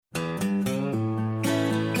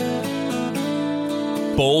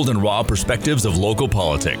Bold and raw perspectives of local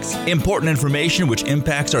politics. Important information which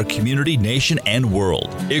impacts our community, nation, and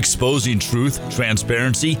world. Exposing truth,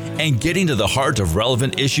 transparency, and getting to the heart of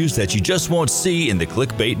relevant issues that you just won't see in the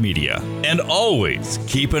clickbait media. And always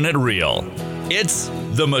keeping it real. It's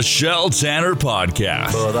the Michelle Tanner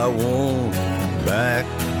Podcast. But I won't back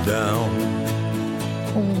down.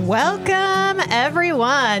 Welcome,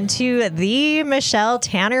 everyone, to the Michelle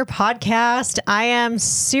Tanner Podcast. I am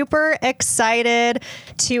super excited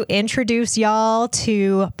to introduce y'all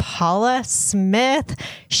to Paula Smith.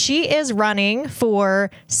 She is running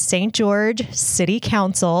for St. George City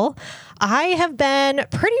Council. I have been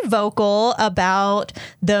pretty vocal about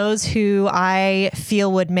those who I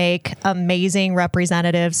feel would make amazing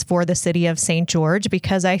representatives for the city of St. George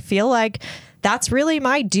because I feel like that's really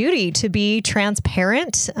my duty to be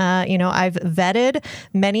transparent. I've vetted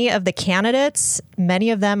many of the candidates.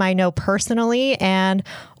 Many of them I know personally. And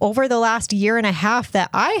over the last year and a half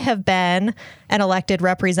that I have been an elected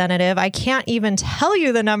representative, I can't even tell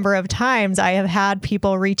you the number of times I have had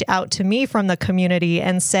people reach out to me from the community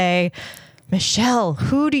and say, Michelle,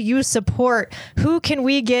 who do you support? Who can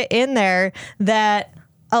we get in there that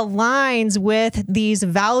aligns with these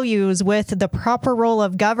values, with the proper role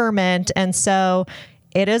of government? And so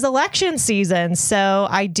it is election season. So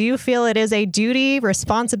I do feel it is a duty,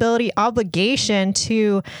 responsibility, obligation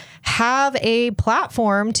to have a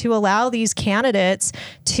platform to allow these candidates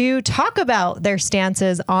to talk about their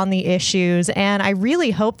stances on the issues. And I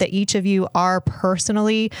really hope that each of you are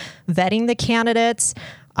personally vetting the candidates.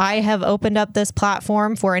 I have opened up this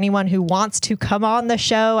platform for anyone who wants to come on the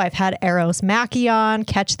show. I've had Eros Mackey on.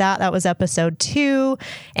 Catch that. That was episode 2.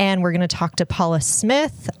 And we're going to talk to Paula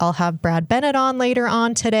Smith. I'll have Brad Bennett on later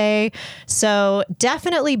on today. So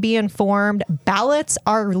definitely be informed. Ballots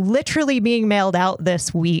are literally being mailed out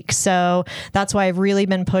this week. So that's why I've really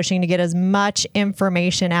been pushing to get as much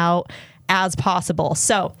information out as possible.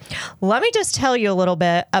 So let me just tell you a little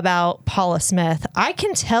bit about Paula Smith. I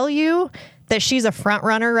can tell you that she's a front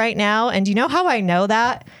runner right now. And you know how I know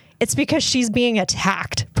that? It's because she's being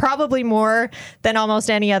attacked, probably more than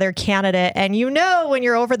almost any other candidate. And you know when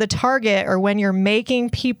you're over the target or when you're making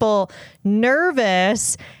people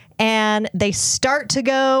nervous and they start to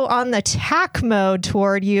go on the attack mode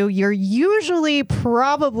toward you, you're usually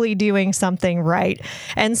probably doing something right.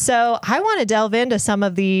 And so I want to delve into some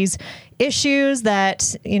of these issues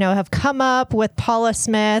that, have come up with Paula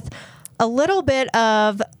Smith. A little bit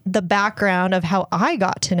of the background of how I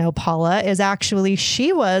got to know Paula is actually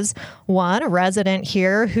she was a resident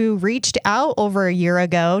here who reached out over a year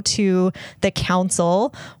ago to the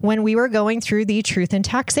council when we were going through the truth in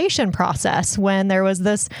taxation process, when there was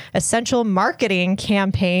this essential marketing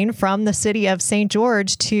campaign from the city of St.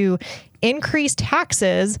 George to increase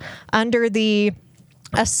taxes under the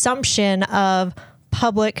assumption of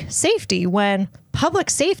public safety, when public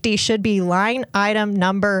safety should be line item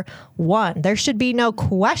number 1. There should be no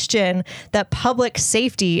question that public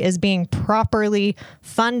safety is being properly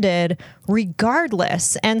funded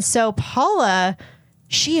regardless. And so Paula,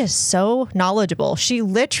 she is so knowledgeable. She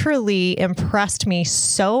literally impressed me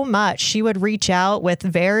so much. She would reach out with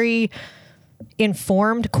very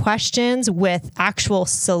informed questions with actual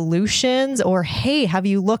solutions, or, hey, have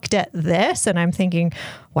you looked at this? And I'm thinking,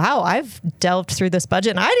 wow, I've delved through this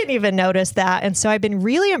budget and I didn't even notice that. And so I've been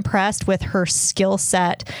really impressed with her skill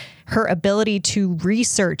set, her ability to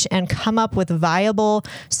research and come up with viable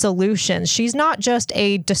solutions. She's not just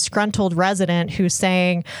a disgruntled resident who's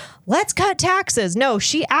saying, let's cut taxes. No,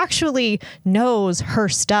 she actually knows her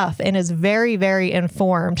stuff and is very, very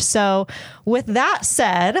informed. So with that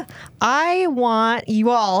said, I want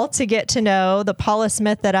you all to get to know the Paula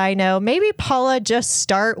Smith that I know. Maybe Paula, just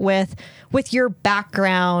start with your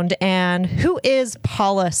background and who is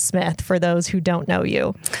Paula Smith for those who don't know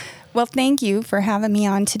you. Well, thank you for having me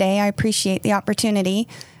on today. I appreciate the opportunity.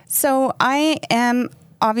 So I am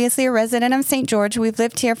obviously a resident of St. George. We've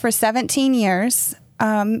lived here for 17 years.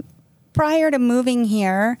 Prior to moving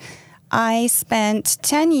here, I spent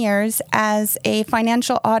 10 years as a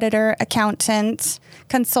financial auditor, accountant,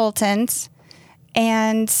 consultant.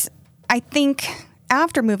 And I think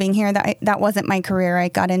after moving here, that wasn't my career. I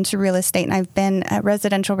got into real estate, and I've been at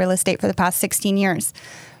residential real estate for the past 16 years.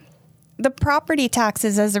 The property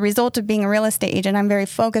taxes, as a result of being a real estate agent, I'm very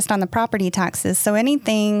focused on the property taxes. So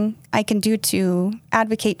anything I can do to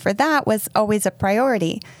advocate for that was always a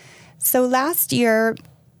priority. So last year,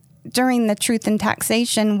 during the truth in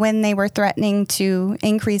taxation, when they were threatening to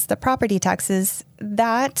increase the property taxes,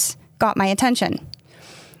 that got my attention.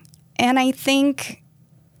 And I think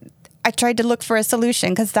I tried to look for a solution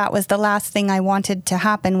because that was the last thing I wanted to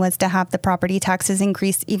happen, was to have the property taxes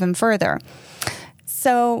increase even further.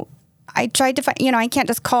 So I tried to find, I can't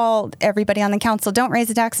just call everybody on the council, don't raise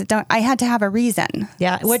the taxes. I had to have a reason.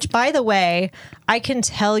 Yeah. Which, by the way, I can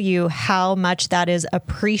tell you how much that is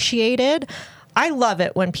appreciated. I love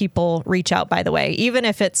it when people reach out, by the way, even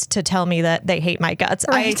if it's to tell me that they hate my guts.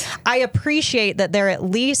 Right. I appreciate that they're at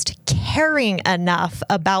least caring enough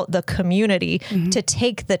about the community to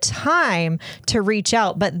take the time to reach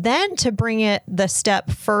out, but then to bring it the step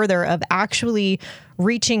further of actually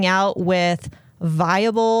reaching out with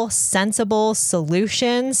viable, sensible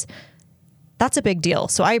solutions. That's a big deal.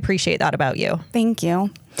 So I appreciate that about you. Thank you.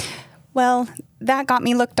 Well, that got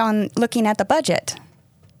me looking at the budget.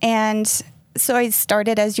 And so I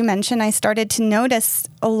started, as you mentioned, I started to notice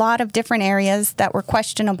a lot of different areas that were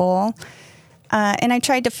questionable. And I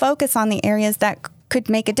tried to focus on the areas that could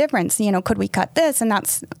make a difference. Could we cut this? And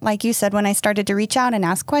that's, like you said, when I started to reach out and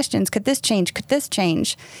ask questions, could this change? Could this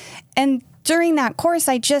change? And during that course,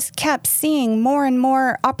 I just kept seeing more and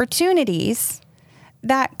more opportunities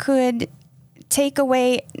that could take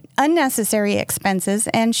away unnecessary expenses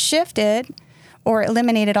and shift it or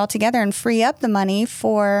eliminate it altogether and free up the money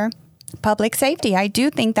for public safety. I do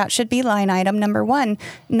think that should be line item number one,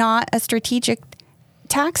 not a strategic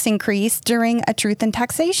tax increase during a truth in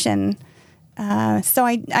taxation. So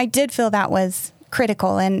I did feel that was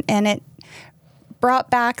critical, and it brought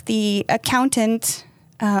back the accountant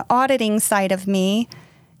auditing side of me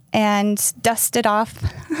and dusted off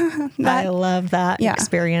I love that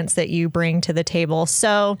experience that you bring to the table.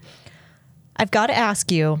 So I've got to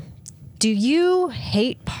ask you, do you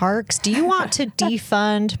hate parks? Do you want to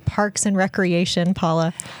defund parks and recreation,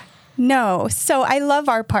 Paula? No. So I love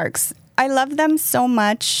our parks. I love them so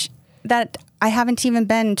much that I haven't even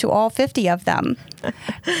been to all 50 of them.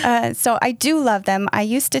 So I do love them. I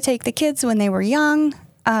used to take the kids when they were young.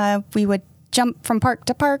 We would jump from park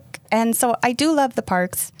to park. And so I do love the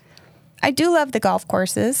parks. I do love the golf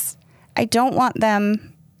courses. I don't want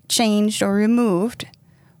them changed or removed.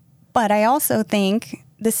 But I also think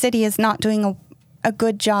the city is not doing a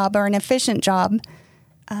good job or an efficient job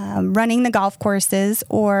running the golf courses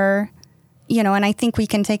and I think we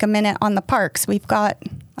can take a minute on the parks. We've got,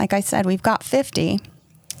 like I said, we've got 50.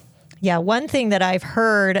 Yeah, one thing that I've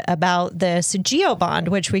heard about this GEO bond,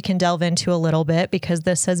 which we can delve into a little bit because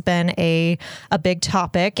this has been a big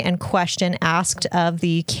topic and question asked of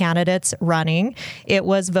the candidates running. It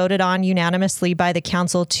was voted on unanimously by the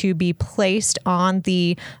council to be placed on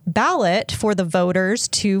the ballot for the voters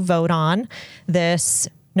to vote on this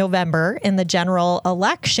November in the general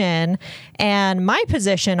election. And my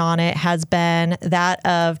position on it has been that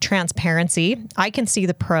of transparency. I can see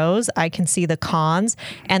the pros, I can see the cons,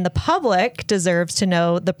 and the public deserves to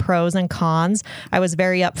know the pros and cons. I was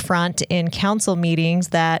very upfront in council meetings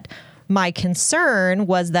that my concern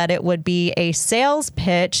was that it would be a sales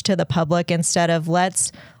pitch to the public instead of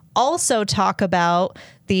let's also talk about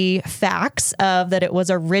the facts of that it was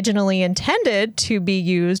originally intended to be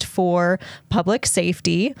used for public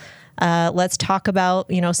safety. Let's talk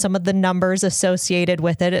about, some of the numbers associated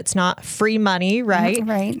with it. It's not free money, right?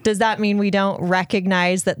 Right. Does that mean we don't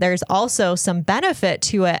recognize that there's also some benefit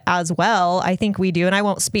to it as well? I think we do, and I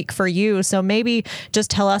won't speak for you. So maybe just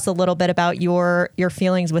tell us a little bit about your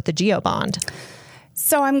feelings with the GEO bond.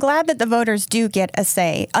 So I'm glad that the voters do get a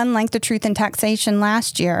say. Unlike the truth in taxation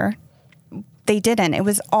last year, they didn't. It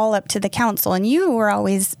was all up to the council. And you were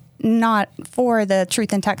always not for the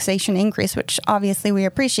truth in taxation increase, which obviously we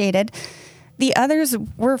appreciated. The others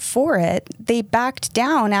were for it. They backed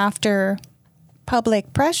down after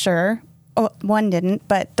public pressure. Oh, one didn't,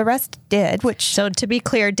 but the rest did. So to be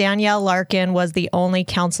clear, Danielle Larkin was the only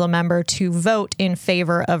council member to vote in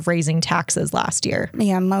favor of raising taxes last year.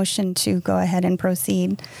 Yeah, motion to go ahead and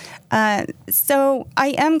proceed. So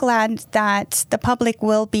I am glad that the public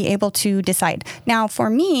will be able to decide. Now, for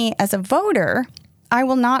me as a voter, I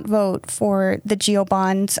will not vote for the GEO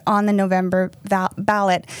bond on the November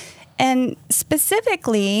ballot. And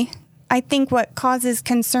specifically, I think what causes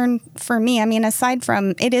concern for me, aside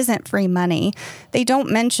from it isn't free money, they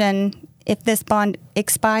don't mention if this bond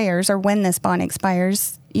expires or when this bond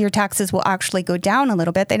expires, your taxes will actually go down a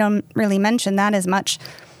little bit. They don't really mention that as much.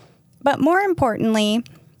 But more importantly,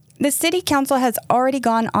 the city council has already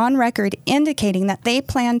gone on record indicating that they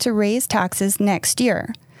plan to raise taxes next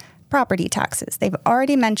year. Property taxes. They've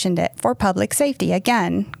already mentioned it for public safety,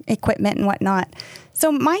 again, equipment and whatnot.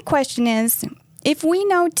 So my question is, if we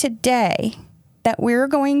know today that we're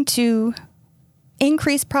going to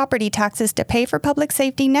increase property taxes to pay for public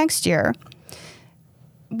safety next year,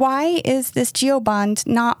 why is this GEO bond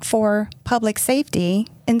not for public safety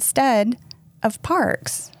instead of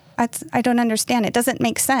parks? I don't understand. It doesn't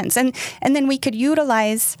make sense. And then we could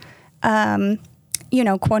utilize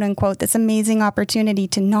quote unquote, this amazing opportunity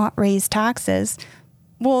to not raise taxes.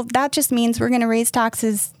 Well, that just means we're going to raise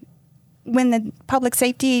taxes when the public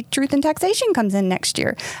safety, truth and taxation comes in next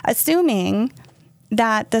year, assuming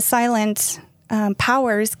that the silent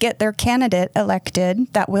powers get their candidate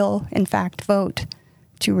elected that will, in fact, vote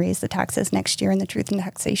to raise the taxes next year in the truth and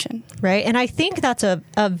taxation. Right. And I think that's a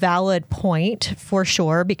valid point for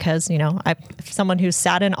sure, because, someone who's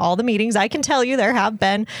sat in all the meetings, I can tell you there have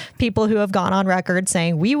been people who have gone on record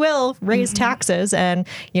saying we will raise taxes and,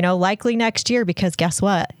 likely next year, because guess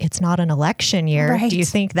what? It's not an election year. Right. Do you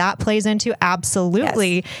think that plays into?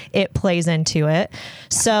 Absolutely. Yes. It plays into it. Yeah.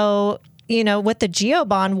 So, with the GEO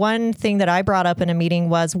bond, one thing that I brought up in a meeting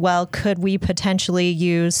was, well, could we potentially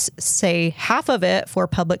use, say, half of it for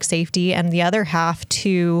public safety and the other half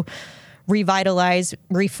to revitalize,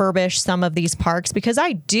 refurbish some of these parks? Because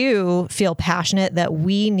I do feel passionate that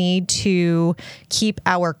we need to keep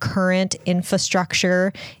our current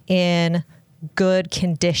infrastructure in good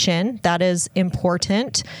condition. That is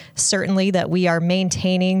important. Certainly that we are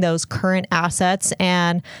maintaining those current assets,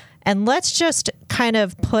 and let's just kind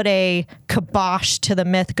of put a kibosh to the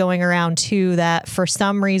myth going around too, that for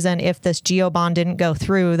some reason, if this GEO bond didn't go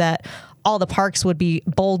through, that all the parks would be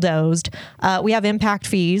bulldozed. We have impact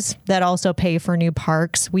fees that also pay for new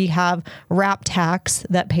parks. We have RAP tax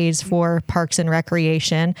that pays for parks and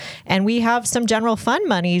recreation. And we have some general fund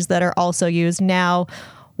monies that are also used. Now,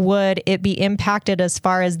 would it be impacted as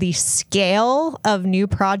far as the scale of new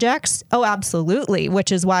projects? Oh, absolutely,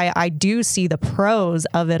 which is why I do see the pros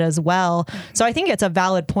of it as well. So I think it's a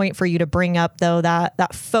valid point for you to bring up, though,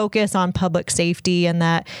 that focus on public safety, and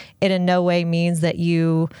that it in no way means that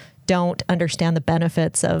you don't understand the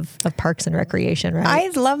benefits of parks and recreation, right? I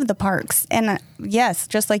love the parks. And yes,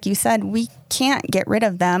 just like you said, we can't get rid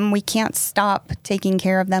of them. We can't stop taking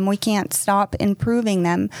care of them. We can't stop improving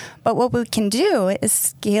them. But what we can do is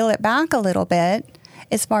scale it back a little bit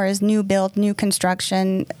as far as new build, new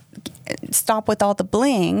construction, stop with all the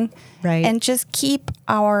bling, right, and just keep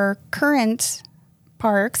our current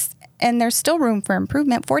parks. And there's still room for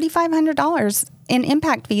improvement. $4,500 in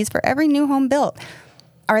impact fees for every new home built.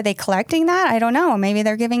 Are they collecting that? I don't know. Maybe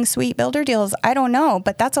they're giving sweet builder deals. I don't know.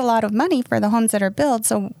 But that's a lot of money for the homes that are built.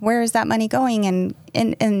 So where is that money going?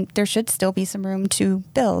 And there should still be some room to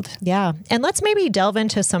build. Yeah. And let's maybe delve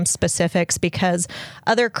into some specifics, because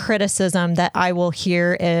other criticism that I will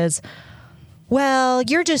hear is, well,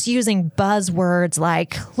 you're just using buzzwords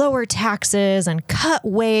like lower taxes and cut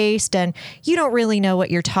waste, and you don't really know what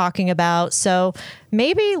you're talking about. So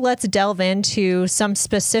maybe let's delve into some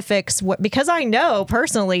specifics, because I know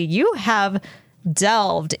personally you have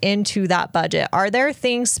delved into that budget. Are there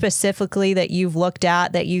things specifically that you've looked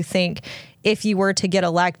at that you think, if you were to get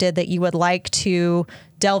elected, that you would like to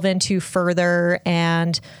delve into further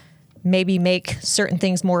and maybe make certain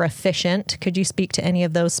things more efficient? Could you speak to any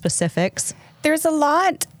of those specifics? There's a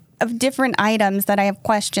lot of different items that I have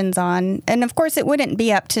questions on. And of course, it wouldn't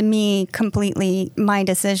be up to me completely, my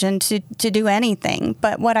decision to do anything.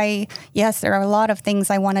 But yes, there are a lot of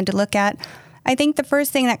things I wanted to look at. I think the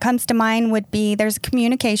first thing that comes to mind would be there's a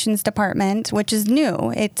communications department, which is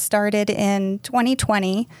new. It started in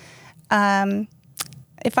 2020.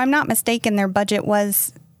 If I'm not mistaken, their budget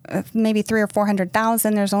was maybe $300,000 or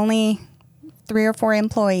 $400,000. There's only 3 or 4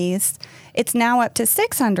 employees. It's now up to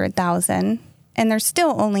 $600,000. And there's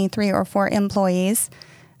still only 3 or 4 employees.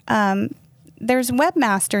 There's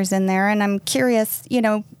webmasters in there, and I'm curious,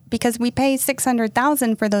 because we pay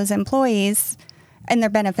 $600,000 for those employees and their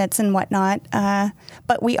benefits and whatnot.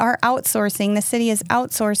 But we are outsourcing. The city is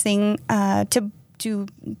outsourcing to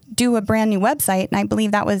do a brand new website, and I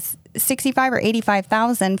believe that was $65,000 or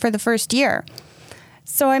 $85,000 for the first year.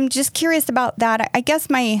 So I'm just curious about that. I guess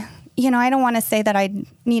I don't want to say that I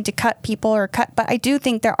need to cut people but I do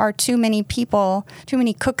think there are too many people, too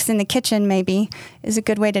many cooks in the kitchen, maybe is a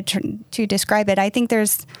good way to describe it. I think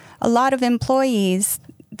there's a lot of employees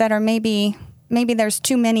that are maybe there's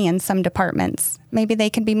too many in some departments. Maybe they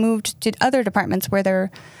can be moved to other departments where they're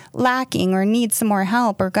lacking or need some more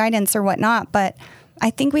help or guidance or whatnot. But I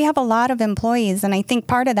think we have a lot of employees, and I think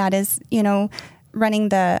part of that is, running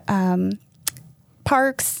the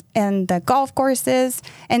parks and the golf courses,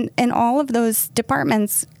 and all of those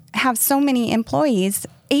departments have so many employees.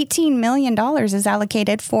 $18 million is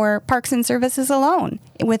allocated for parks and services alone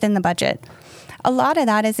within the budget. A lot of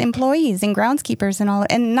that is employees and groundskeepers and all,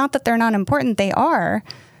 and not that they're not important, they are.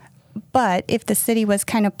 But if the city was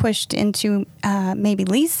kind of pushed into maybe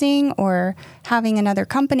leasing or having another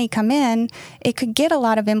company come in, it could get a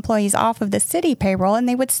lot of employees off of the city payroll, and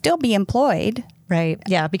they would still be employed. Right.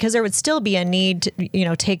 Yeah, because there would still be a need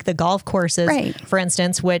to, take the golf courses, right, for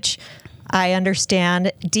instance, which I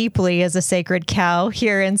understand deeply as a sacred cow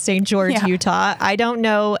here in St. George, Utah. I don't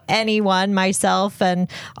know anyone myself, and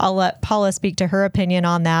I'll let Paula speak to her opinion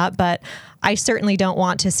on that, but I certainly don't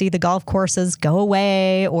want to see the golf courses go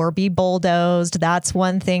away or be bulldozed. That's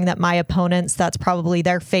one thing that my opponents, that's probably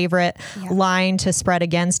their favorite line to spread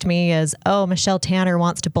against me is, oh, Michelle Tanner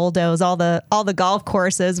wants to bulldoze all the golf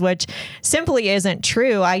courses, which simply isn't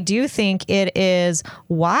true. I do think it is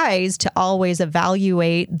wise to always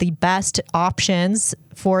evaluate the best options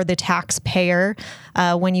for the taxpayer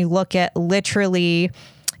when you look at literally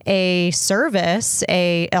a service,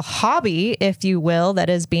 a hobby, if you will, that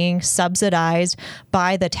is being subsidized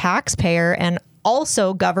by the taxpayer and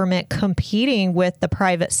also government competing with the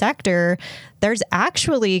private sector. There's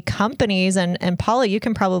actually companies, and Paula, you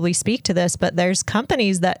can probably speak to this, but there's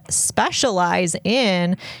companies that specialize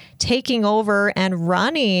in taking over and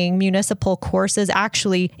running municipal courses,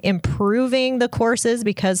 actually improving the courses,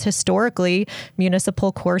 because historically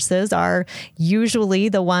municipal courses are usually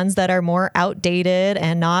the ones that are more outdated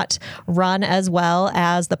and not run as well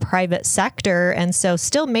as the private sector. And so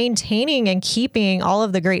still maintaining and keeping all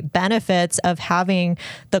of the great benefits of having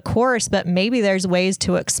the course, but maybe there's ways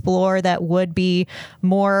to explore that would be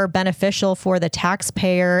more beneficial for the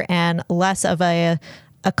taxpayer and less of a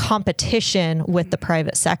competition with the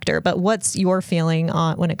private sector. But what's your feeling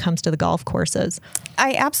on when it comes to the golf courses?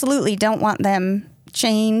 I absolutely don't want them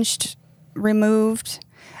changed, removed.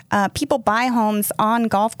 People buy homes on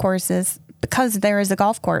golf courses because there is a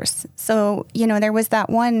golf course. So, there was that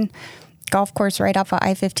one golf course right off of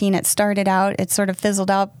I-15. It started out, it sort of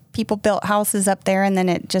fizzled out. People built houses up there and then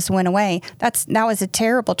it just went away. That was a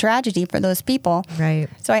terrible tragedy for those people. Right.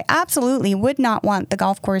 So I absolutely would not want the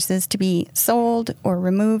golf courses to be sold or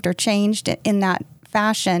removed or changed in that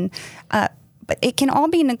fashion. But it can all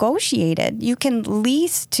be negotiated. You can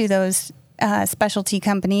lease to those specialty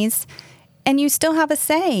companies and you still have a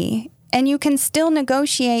say. And you can still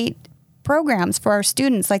negotiate programs for our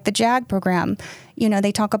students, like the JAG program.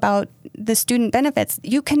 They talk about the student benefits.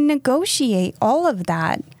 You can negotiate all of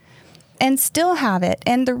that and still have it.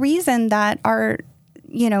 And the reason that our,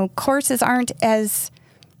 courses aren't as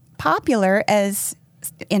popular as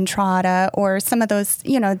Entrada or some of those,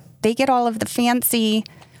 they get all of the fancy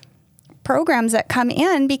programs that come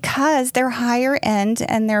in because they're higher end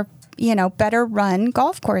and they're, better run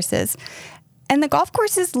golf courses. And the golf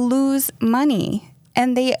courses lose money.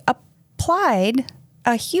 And they applied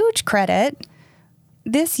a huge credit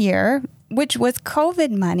this year, which was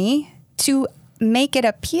COVID money, to make it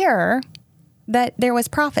appear that there was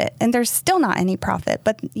profit. And there's still not any profit.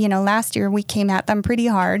 But, last year we came at them pretty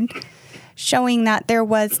hard, showing that there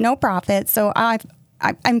was no profit. So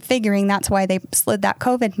I'm figuring that's why they slid that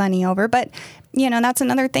COVID money over. But, that's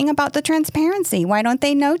another thing about the transparency. Why don't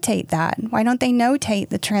they notate that? Why don't they notate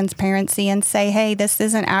the transparency and say, hey, this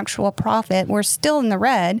isn't actual profit. We're still in the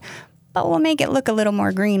red, but we'll make it look a little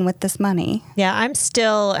more green with this money. Yeah,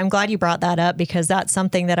 I'm glad you brought that up, because that's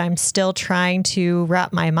something that I'm still trying to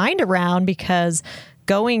wrap my mind around, because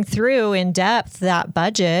going through in depth that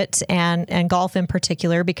budget and golf in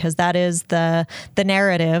particular, because that is the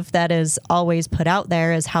narrative that is always put out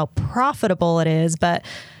there, is how profitable it is. But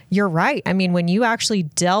you're right. I mean, when you actually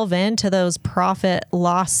delve into those profit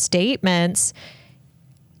loss statements,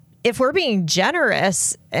 if we're being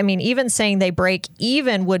generous, I mean, even saying they break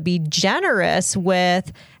even would be generous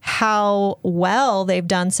with how well they've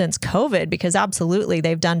done since COVID, because absolutely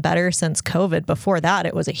they've done better since COVID. Before that,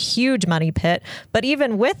 it was a huge money pit. But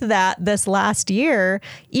even with that, this last year,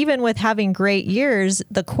 even with having great years,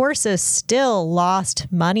 the courses still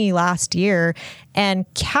lost money last year. And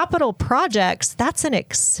capital projects, that's an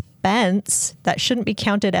expense that shouldn't be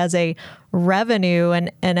counted as a revenue.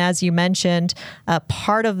 And as you mentioned,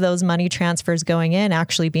 part of those money transfers going in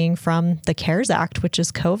actually being from the CARES Act, which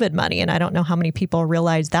is COVID money. And I don't know how many people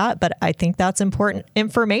realize that, but I think that's important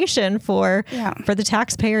information for the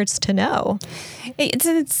taxpayers to know.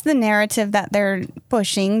 It's the narrative that they're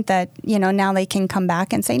pushing, that, now they can come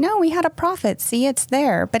back and say, no, we had a profit. See, it's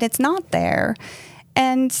there, but it's not there.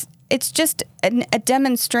 And it's just a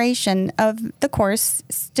demonstration of the course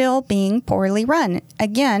still being poorly run.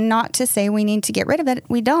 Again, not to say we need to get rid of it.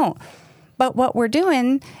 We don't. But what we're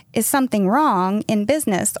doing is something wrong in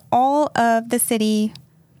business. All of the city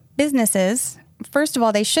businesses, first of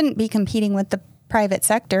all, they shouldn't be competing with the private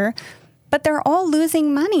sector, but they're all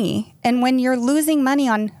losing money. And when you're losing money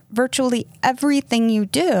on virtually everything you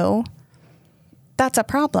do, that's a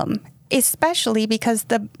problem. especially because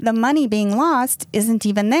the money being lost isn't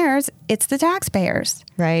even theirs, it's the taxpayers.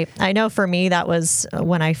 Right. I know for me, that was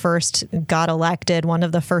when I first got elected. One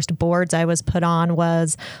of the first boards I was put on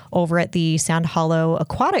was over at the Sand Hollow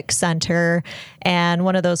Aquatic Center. And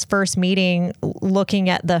one of those first meetings, looking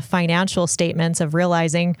at the financial statements of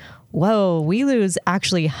realizing, whoa, we lose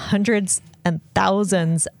actually hundreds and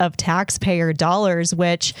thousands of taxpayer dollars,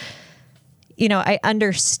 which, you know, I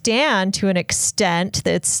understand to an extent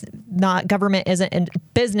that it's not, government isn't in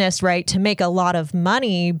business, right, to make a lot of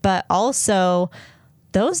money, but also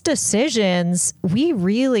those decisions, we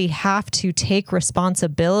really have to take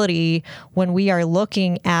responsibility when we are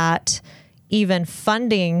looking at even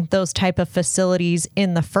funding those type of facilities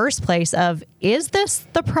in the first place of, is this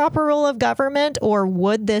the proper role of government, or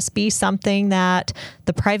would this be something that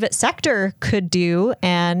the private sector could do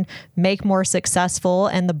and make more successful,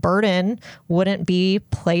 and the burden wouldn't be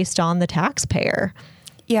placed on the taxpayer?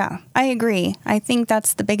 Yeah, I agree. I think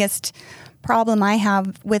that's the biggest problem I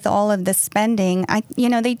have with all of this spending.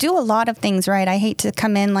 They do a lot of things right. I hate to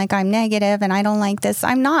come in like I'm negative and I don't like this.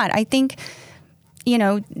 I'm not. I think,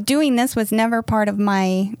 doing this was never part of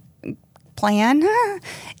my plan.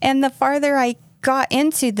 And the farther I got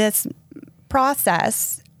into this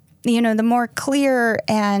process, the more clear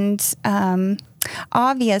and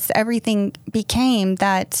obvious everything became,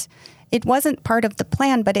 that it wasn't part of the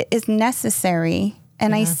plan, but it is necessary.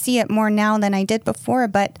 And I see it more now than I did before.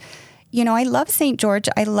 But, I love St. George.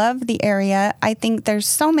 I love the area. I think there's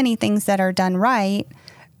so many things that are done right.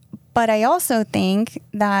 But I also think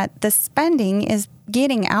that the spending is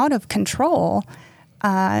getting out of control.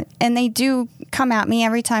 And they do come at me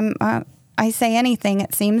every time I say anything,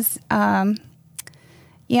 it seems. The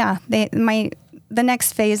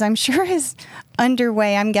next phase, I'm sure, is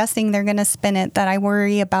underway. I'm guessing they're going to spin it, that I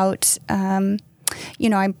worry about. I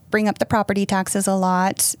bring up the property taxes a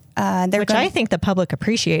lot. I think the public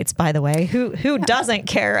appreciates, by the way. Who doesn't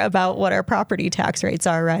care about what our property tax rates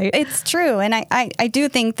are, right? It's true. And I do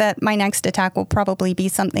think that my next attack will probably be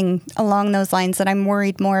something along those lines, that I'm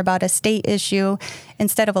worried more about a state issue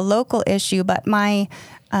instead of a local issue. But my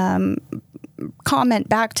comment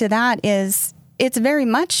back to that is, it's very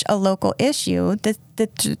much a local issue.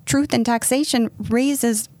 The truth in taxation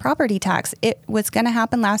raises property tax. It was going to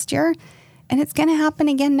happen last year, and it's going to happen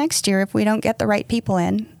again next year if we don't get the right people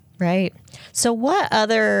in. Right. So what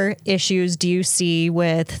other issues do you see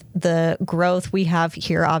with the growth we have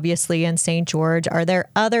here, obviously, in St. George? Are there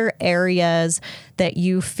other areas that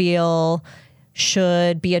you feel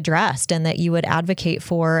should be addressed and that you would advocate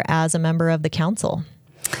for as a member of the council?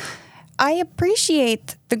 I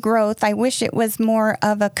appreciate the growth. I wish it was more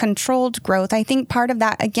of a controlled growth. I think part of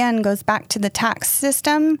that, again, goes back to the tax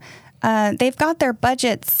system. They've got their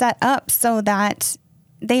budget set up so that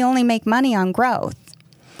they only make money on growth.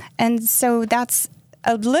 And so that's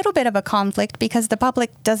a little bit of a conflict, because the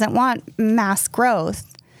public doesn't want mass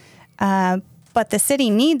growth. But the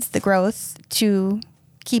city needs the growth to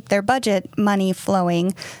keep their budget money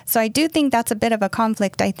flowing. So I do think that's a bit of a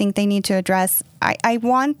conflict I think they need to address.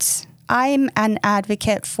 I'm an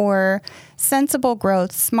advocate for sensible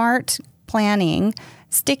growth, smart planning,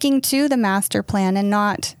 sticking to the master plan and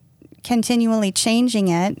not continually changing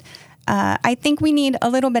it. I think we need a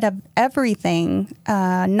little bit of everything,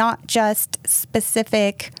 not just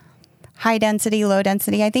specific high density, low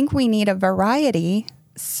density. I think we need a variety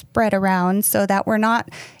spread around, so that we're not,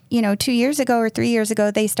 2 years ago or 3 years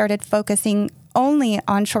ago, they started focusing only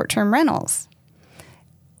on short-term rentals.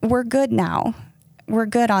 We're good now. We're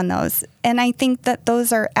good on those. And I think that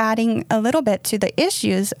those are adding a little bit to the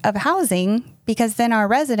issues of housing, because then our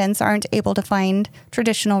residents aren't able to find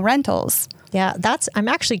traditional rentals. Yeah, I'm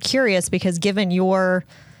actually curious, because given your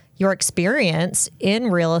experience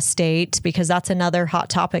in real estate, because that's another hot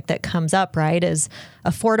topic that comes up, right, is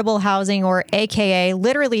affordable housing, or AKA,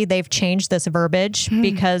 literally they've changed this verbiage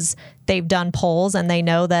because they've done polls and they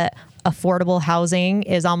know that affordable housing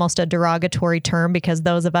is almost a derogatory term, because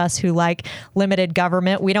those of us who like limited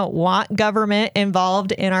government, we don't want government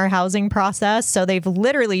involved in our housing process. So they've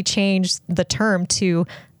literally changed the term to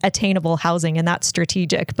attainable housing, and that's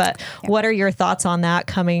strategic. But what are your thoughts on that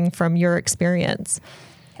coming from your experience?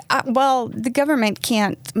 Well, the government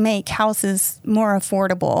can't make houses more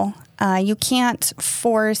affordable. You can't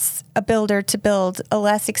force a builder to build a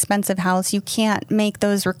less expensive house. You can't make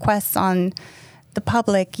those requests on the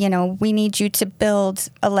public. We need you to build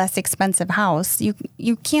a less expensive house.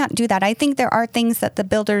 You can't do that. I think there are things that the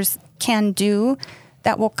builders can do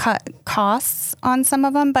that will cut costs on some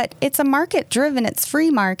of them, but it's a market-driven, it's free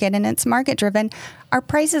market, and it's market-driven. Our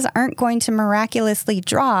prices aren't going to miraculously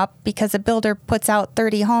drop because a builder puts out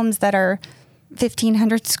 30 homes that are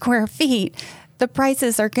 1,500 square feet, the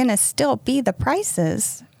prices are going to still be the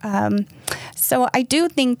prices. So I do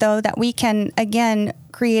think, though, that we can, again,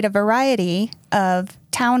 create a variety of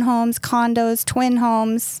townhomes, condos, twin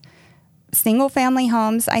homes, single-family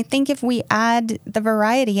homes. I think if we add the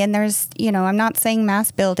variety, and there's, I'm not saying mass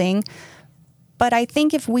building, but I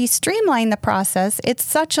think if we streamline the process, it's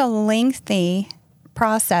such a lengthy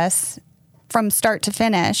process from start to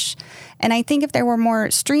finish. And I think if there were more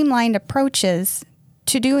streamlined approaches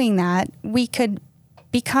to doing that, we could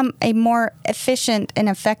become a more efficient and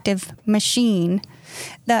effective machine.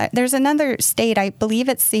 There's another state, I believe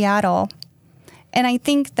it's Seattle, and I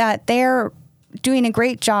think that they're doing a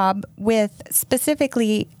great job with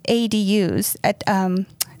specifically ADUs, at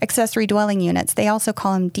accessory dwelling units. They also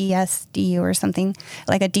call them DSDU or something,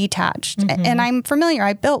 like a detached. Mm-hmm. And I'm familiar.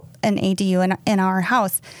 I built an ADU in our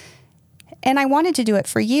house, and I wanted to do it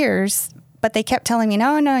for years, but they kept telling me,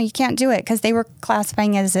 no, you can't do it, because they were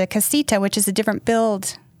classifying it as a casita, which is a different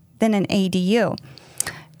build than an ADU.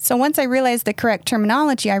 So once I realized the correct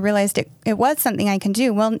terminology, I realized it was something I can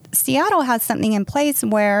do. Well, Seattle has something in place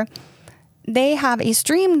where they have a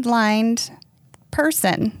streamlined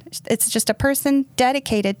person. It's just a person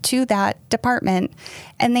dedicated to that department.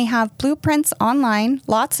 And they have blueprints online,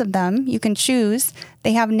 lots of them. You can choose.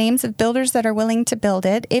 They have names of builders that are willing to build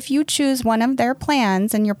it. If you choose one of their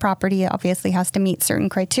plans, and your property obviously has to meet certain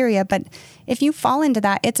criteria, but if you fall into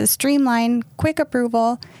that, it's a streamlined, quick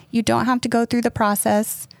approval. You don't have to go through the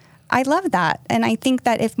process. I love that. And I think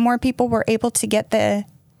that if more people were able to get the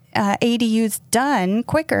ADUs done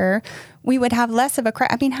quicker, we would have less of a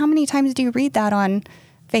I mean, how many times do you read that on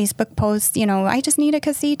Facebook posts? I just need a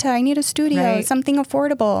casita, I need a studio, right, something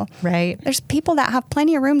affordable. Right. There's people that have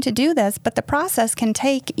plenty of room to do this, but the process can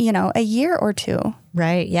take, a year or two.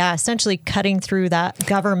 Right. Yeah. Essentially cutting through that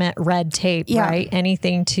government red tape, yeah, right?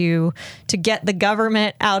 Anything to get the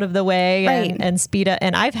government out of the way, right, and speed up.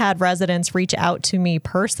 And I've had residents reach out to me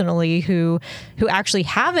personally who actually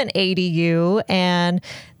have an ADU, and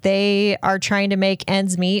they are trying to make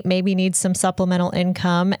ends meet, maybe need some supplemental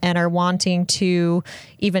income, and are wanting to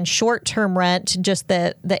even short-term rent just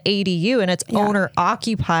the ADU, and it's, yeah, owner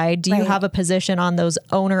occupied. Do you, right, have a position on those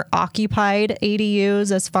owner occupied ADUs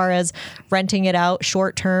as far as renting it out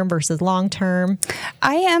short-term versus long-term?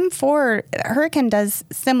 I am for, Hurricane does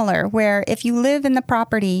similar, where if you live in the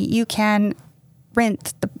property, you can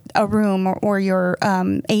rent a room or your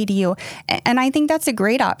ADU. And I think that's a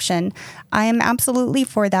great option. I am absolutely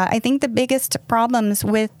for that. I think the biggest problems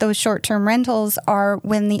with those short-term rentals are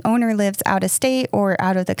when the owner lives out of state or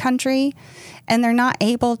out of the country, and they're not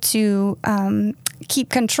able to keep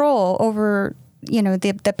control over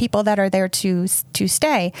the people that are there to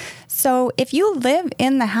stay. So if you live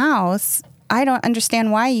in the house, I don't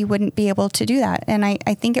understand why you wouldn't be able to do that. And I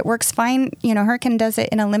think it works fine. Hurricane does it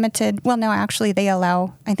in a limited, well, no, actually they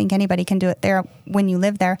allow, I think anybody can do it there when you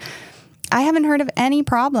live there. I haven't heard of any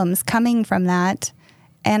problems coming from that.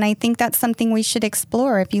 And I think that's something we should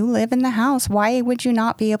explore. If you live in the house, why would you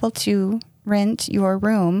not be able to rent your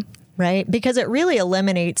room? Right. Because it really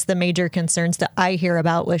eliminates the major concerns that I hear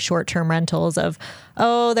about with short-term rentals of,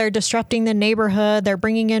 they're disrupting the neighborhood, they're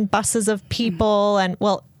bringing in buses of people. And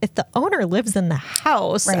well, if the owner lives in the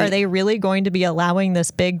house, right, are they really going to be allowing this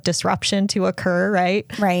big disruption to occur? Right.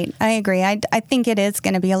 Right. I agree. I think it is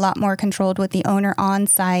going to be a lot more controlled with the owner on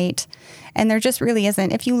site. And there just really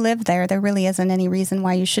isn't, if you live there really isn't any reason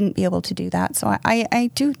why you shouldn't be able to do that. So I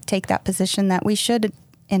do take that position that we should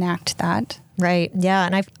enact that. Right. Yeah.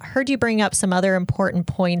 And I've heard you bring up some other important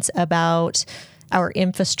points about our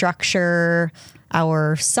infrastructure,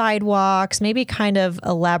 our sidewalks, maybe kind of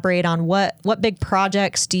elaborate on what big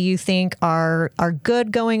projects do you think are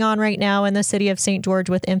good going on right now in the city of St. George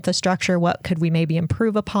with infrastructure? What could we maybe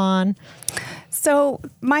improve upon? So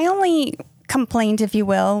my only complaint, if you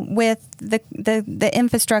will, with the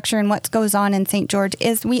infrastructure and what goes on in St. George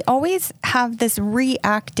is we always have this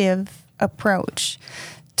reactive approach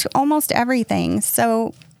to almost everything.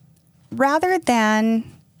 So rather than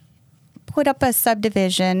put up a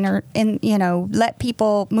subdivision or let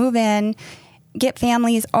people move in, get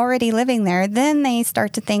families already living there, then they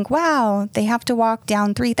start to think, wow, they have to walk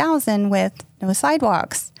down 3,000 with no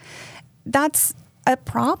sidewalks. That's a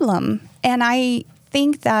problem. And I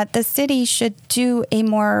think that the city should do a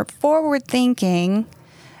more forward-thinking,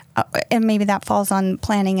 and maybe that falls on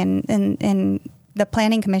planning and the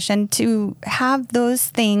Planning Commission, to have those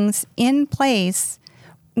things in place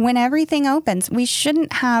when everything opens. We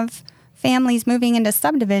shouldn't have families moving into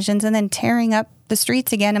subdivisions and then tearing up the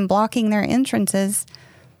streets again and blocking their entrances.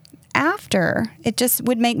 after. It just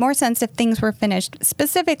would make more sense if things were finished,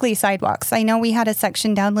 specifically sidewalks. I know we had a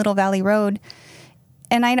section down Little Valley Road,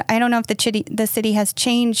 and I don't know if the city has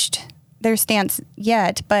changed their stance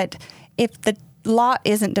yet, but if the lot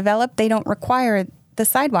isn't developed, they don't require the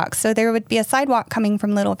sidewalks. So there would be a sidewalk coming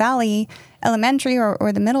from Little Valley Elementary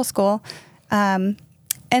or the middle school, and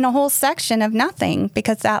a whole section of nothing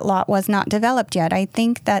because that lot was not developed yet. I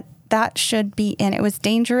think that should be in. It was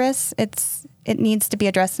dangerous. It needs to be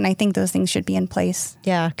addressed, and I think those things should be in place.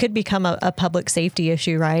 Yeah, could become a public safety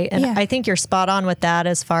issue, right? And I think you're spot on with that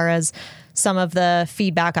as far as some of the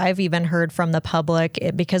feedback I've even heard from the public,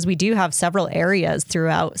 because we do have several areas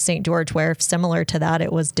throughout St. George where, similar to that,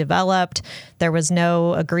 it was developed. There was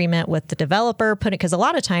no agreement with the developer because a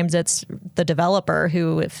lot of times it's the developer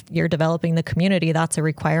who, if you're developing the community, that's a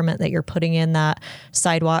requirement that you're putting in that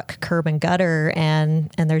sidewalk, curb, and gutter, and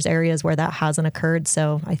there's areas where that hasn't occurred.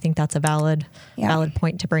 So I think that's a valid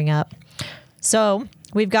point to bring up. So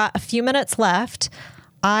we've got a few minutes left.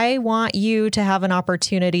 I want you to have an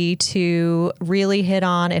opportunity to really hit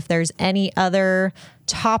on if there's any other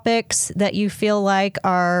topics that you feel like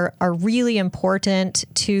are really important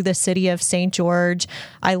to the city of St. George.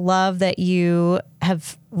 I love that you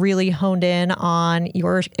have really honed in on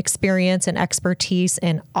your experience and expertise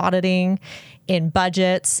in auditing, in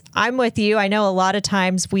budgets. I'm with you. I know a lot of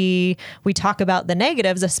times we talk about the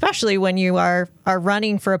negatives, especially when you are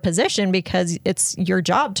running for a position, because it's your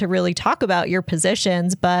job to really talk about your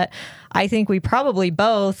positions. But I think we probably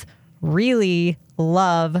both really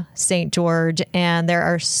love St. George, and there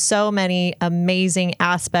are so many amazing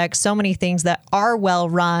aspects, so many things that are well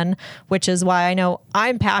run, which is why I know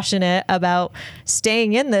I'm passionate about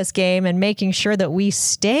staying in this game and making sure that we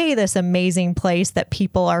stay this amazing place that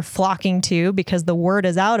people are flocking to, because the word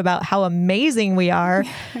is out about how amazing we are.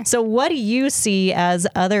 So what do you see as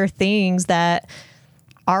other things that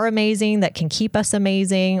are amazing, that can keep us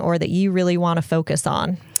amazing, or that you really want to focus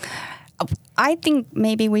on? I think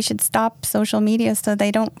maybe we should stop social media so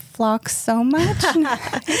they don't flock so much.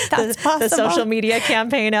 That's possible. The social media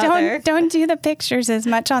campaign out there. Don't do the pictures as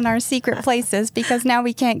much on our secret places, because now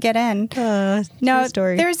we can't get in. No,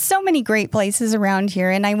 there's so many great places around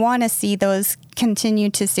here, and I want to see those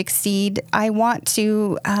continue to succeed. I want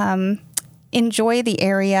to enjoy the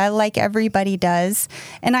area like everybody does,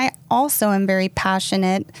 and I also am very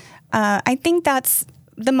passionate. I think that's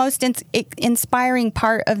the most inspiring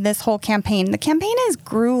part of this whole campaign. The campaign is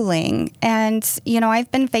grueling, and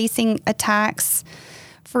I've been facing attacks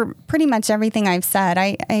for pretty much everything I've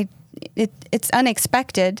said. It's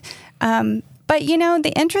unexpected, but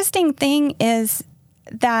the interesting thing is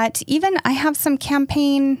that even I have some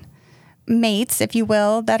campaign mates, if you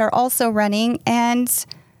will, that are also running, and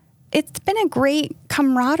it's been a great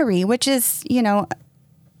camaraderie, which is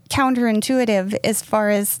counterintuitive as far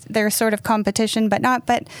as their sort of competition,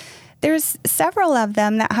 but there's several of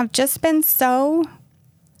them that have just been so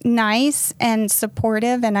nice and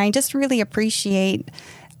supportive, and I just really appreciate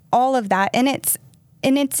all of that. And it's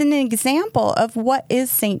an example of what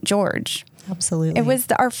is St. George. Absolutely. It was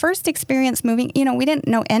our first experience moving. We didn't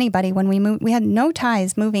know anybody when we moved. We had no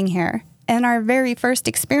ties moving here, and our very first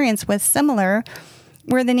experience was similar,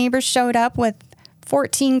 where the neighbors showed up with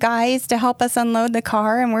 14 guys to help us unload the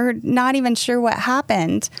car, and we're not even sure what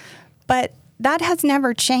happened. But that has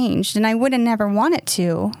never changed, and I would have never want it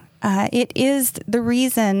to. It is the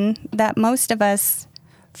reason that most of us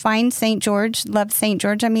find St. George, love St.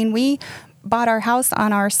 George. I mean, we bought our house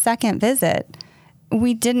on our second visit.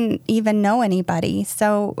 We didn't even know anybody.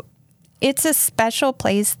 So it's a special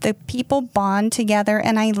place. The people bond together,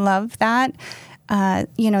 and I love that.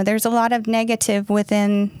 There's a lot of negative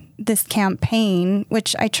within this campaign,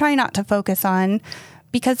 which I try not to focus on,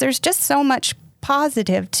 because there's just so much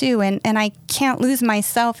positive too, and I can't lose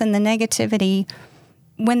myself in the negativity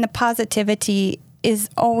when the positivity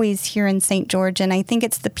is always here in St. George. And I think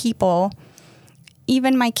it's the people,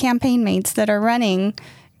 even my campaign mates that are running,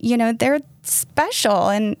 they're special,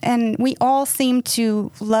 and we all seem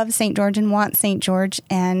to love St. George and want St. George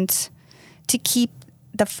and to keep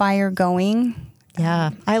the fire going. Yeah,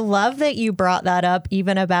 I love that you brought that up,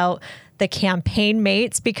 even about the campaign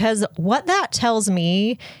mates, because what that tells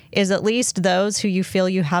me is, at least those who you feel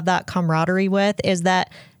you have that camaraderie with, is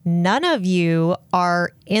that none of you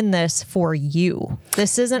are in this for you.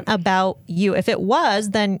 This isn't about you. If it was,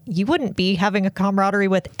 then you wouldn't be having a camaraderie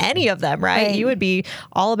with any of them, right? You would be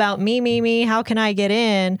all about me, how can I get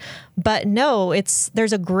in? But no,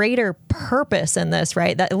 there's a greater purpose in this,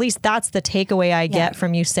 right? That, at least that's the takeaway I get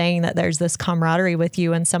from you saying that there's this camaraderie with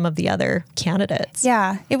you and some of the other candidates.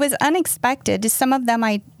 Yeah, it was unexpected. Some of them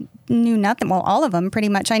I knew nothing. Well, all of them pretty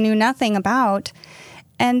much I knew nothing about.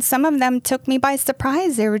 And some of them took me by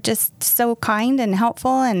surprise. They were just so kind and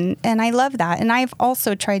helpful, and I love that. And I've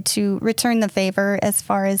also tried to return the favor as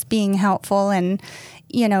far as being helpful. And,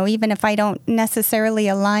 even if I don't necessarily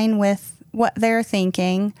align with what they're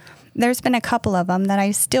thinking, there's been a couple of them that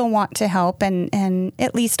I still want to help and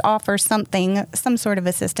at least offer some sort of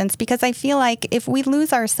assistance, because I feel like if we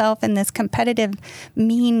lose ourselves in this competitive,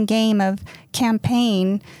 mean game of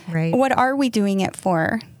campaign, right. What are we doing it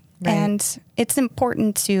for? Right. And it's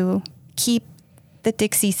important to keep the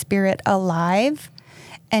Dixie spirit alive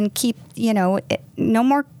and keep, no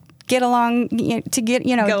more get along to get,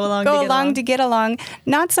 go along to get along.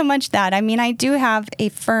 Not so much that. I mean, I do have a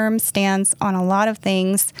firm stance on a lot of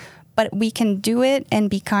things, but we can do it and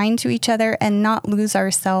be kind to each other and not lose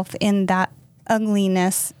ourselves in that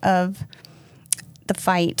ugliness of the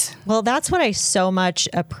fight. Well, that's what I so much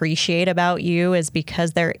appreciate about you, is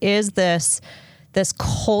because there is this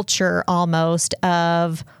culture almost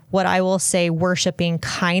of what I will say worshiping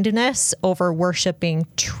kindness over worshiping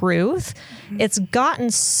truth. Mm-hmm. It's gotten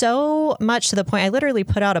so much to the point. I literally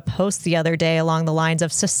put out a post the other day along the lines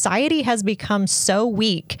of society has become so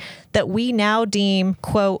weak that we now deem,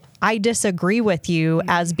 quote, I disagree with you, mm-hmm.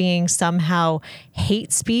 as being somehow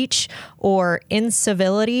hate speech or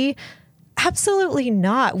incivility. Absolutely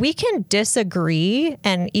not. We can disagree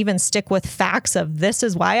and even stick with facts of this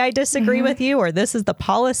is why I disagree mm-hmm. with you, or this is the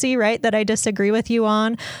policy, right, that I disagree with you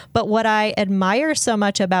on. But what I admire so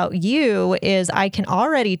much about you is I can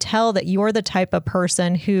already tell that you're the type of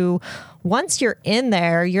person who, once you're in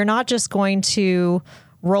there, you're not just going to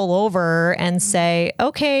roll over and say,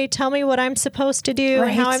 okay, tell me what I'm supposed to do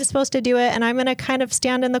and how I'm supposed to do it. And I'm going to kind of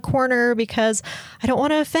stand in the corner because I don't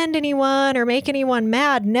want to offend anyone or make anyone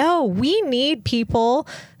mad. No, we need people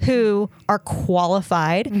who are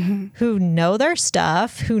qualified, mm-hmm. who know their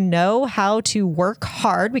stuff, who know how to work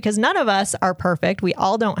hard, because none of us are perfect. We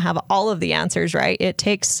all don't have all of the answers, right? It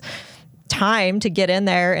takes time to get in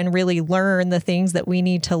there and really learn the things that we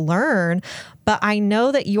need to learn. But I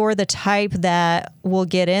know that you're the type that will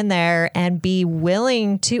get in there and be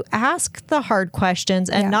willing to ask the hard questions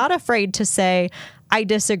and not afraid to say, I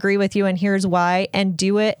disagree with you and here's why, and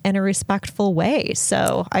do it in a respectful way.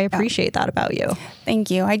 So I appreciate that about you.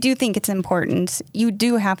 Thank you. I do think it's important. You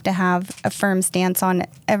do have to have a firm stance on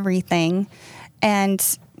everything. And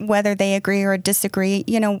whether they agree or disagree,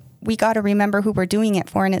 we got to remember who we're doing it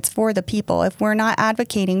for, and it's for the people. If we're not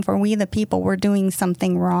advocating for we the people, we're doing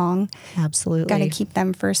something wrong. Absolutely. Got to keep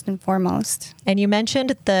them first and foremost. And you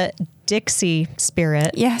mentioned the Dixie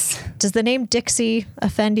spirit. Yes. Does the name Dixie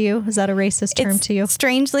offend you? Is that a racist term to you?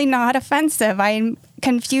 Strangely not offensive. I'm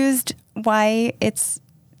confused why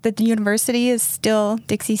the university is still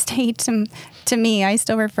Dixie State. To me, I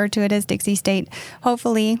still refer to it as Dixie State.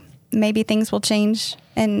 Hopefully, maybe things will change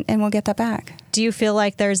and we'll get that back. Do you feel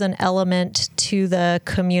like there's an element to the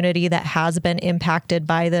community that has been impacted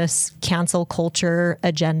by this cancel culture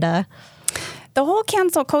agenda? The whole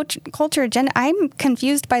cancel culture agenda, I'm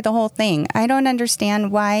confused by the whole thing. I don't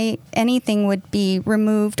understand why anything would be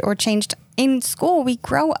removed or changed. In school, we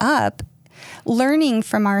grow up learning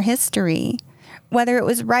from our history. Whether it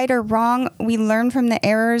was right or wrong, we learn from the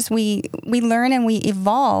errors. We learn and we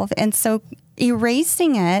evolve. And so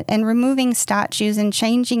erasing it and removing statues and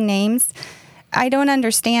changing names, I don't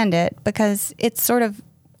understand it, because it's sort of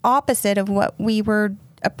opposite of what we were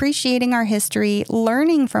appreciating our history,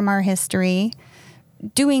 learning from our history,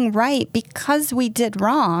 doing right because we did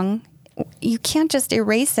wrong. You can't just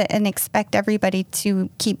erase it and expect everybody to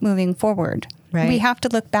keep moving forward. Right. We have to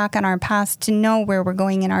look back on our past to know where we're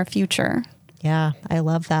going in our future. Yeah, I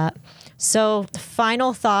love that. So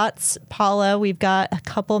final thoughts, Paula, we've got a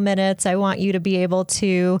couple minutes. I want you to be able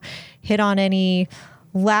to hit on any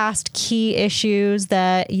last key issues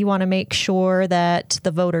that you want to make sure that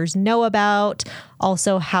the voters know about.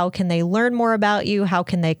 Also, how can they learn more about you? How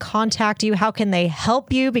can they contact you? How can they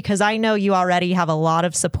help you? Because I know you already have a lot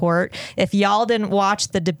of support. If y'all didn't watch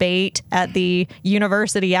the debate at the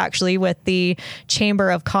university, actually, with the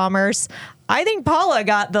Chamber of Commerce, I think Paula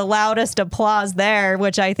got the loudest applause there,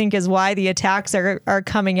 which I think is why the attacks are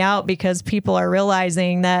coming out, because people are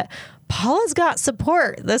realizing that Paula's got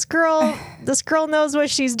support. This girl knows what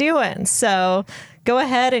she's doing. So go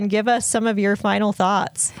ahead and give us some of your final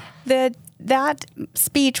thoughts. That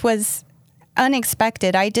speech was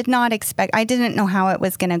unexpected. I didn't know how it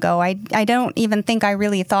was going to go. I don't even think I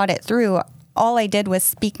really thought it through. All I did was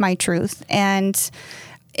speak my truth, and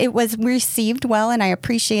it was received well, and I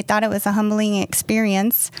appreciate that. It was a humbling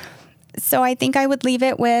experience. So I think I would leave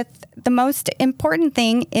it with the most important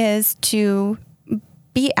thing is to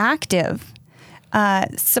be active.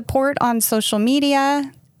 Support on social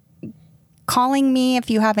media. calling me if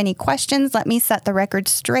you have any questions. Let me set the record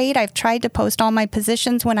straight. I've tried to post all my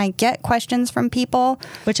positions when I get questions from people.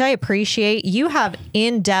 Which I appreciate. You have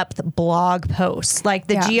in-depth blog posts, like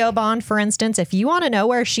the GeoBond, for instance. If you want to know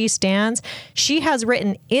where she stands, she has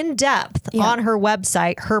written in-depth on her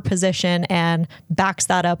website, her position, and backs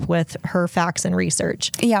that up with her facts and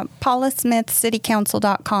research. Yeah, Paula Smith,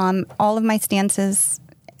 citycouncil.com, all of my stances,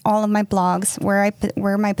 all of my blogs,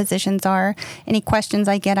 where my positions are. Any questions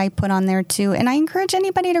I get, I put on there too. And I encourage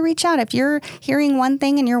anybody to reach out. If you're hearing one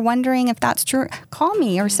thing and you're wondering if that's true, call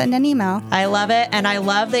me or send an email. I love it. And I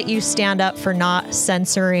love that you stand up for not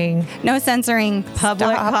censoring. No censoring.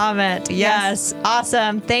 Public comment. Yes.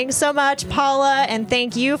 Awesome. Thanks so much, Paula. And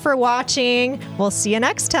thank you for watching. We'll see you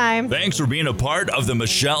next time. Thanks for being a part of the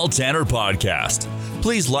Michelle Tanner Podcast.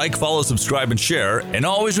 Please like, follow, subscribe, and share. And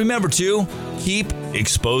always remember to keep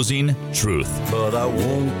exposing truth. But I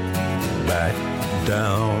won't back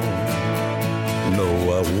down. No,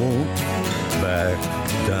 I won't back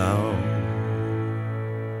down.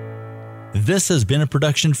 This has been a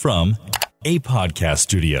production from a podcast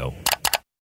studio.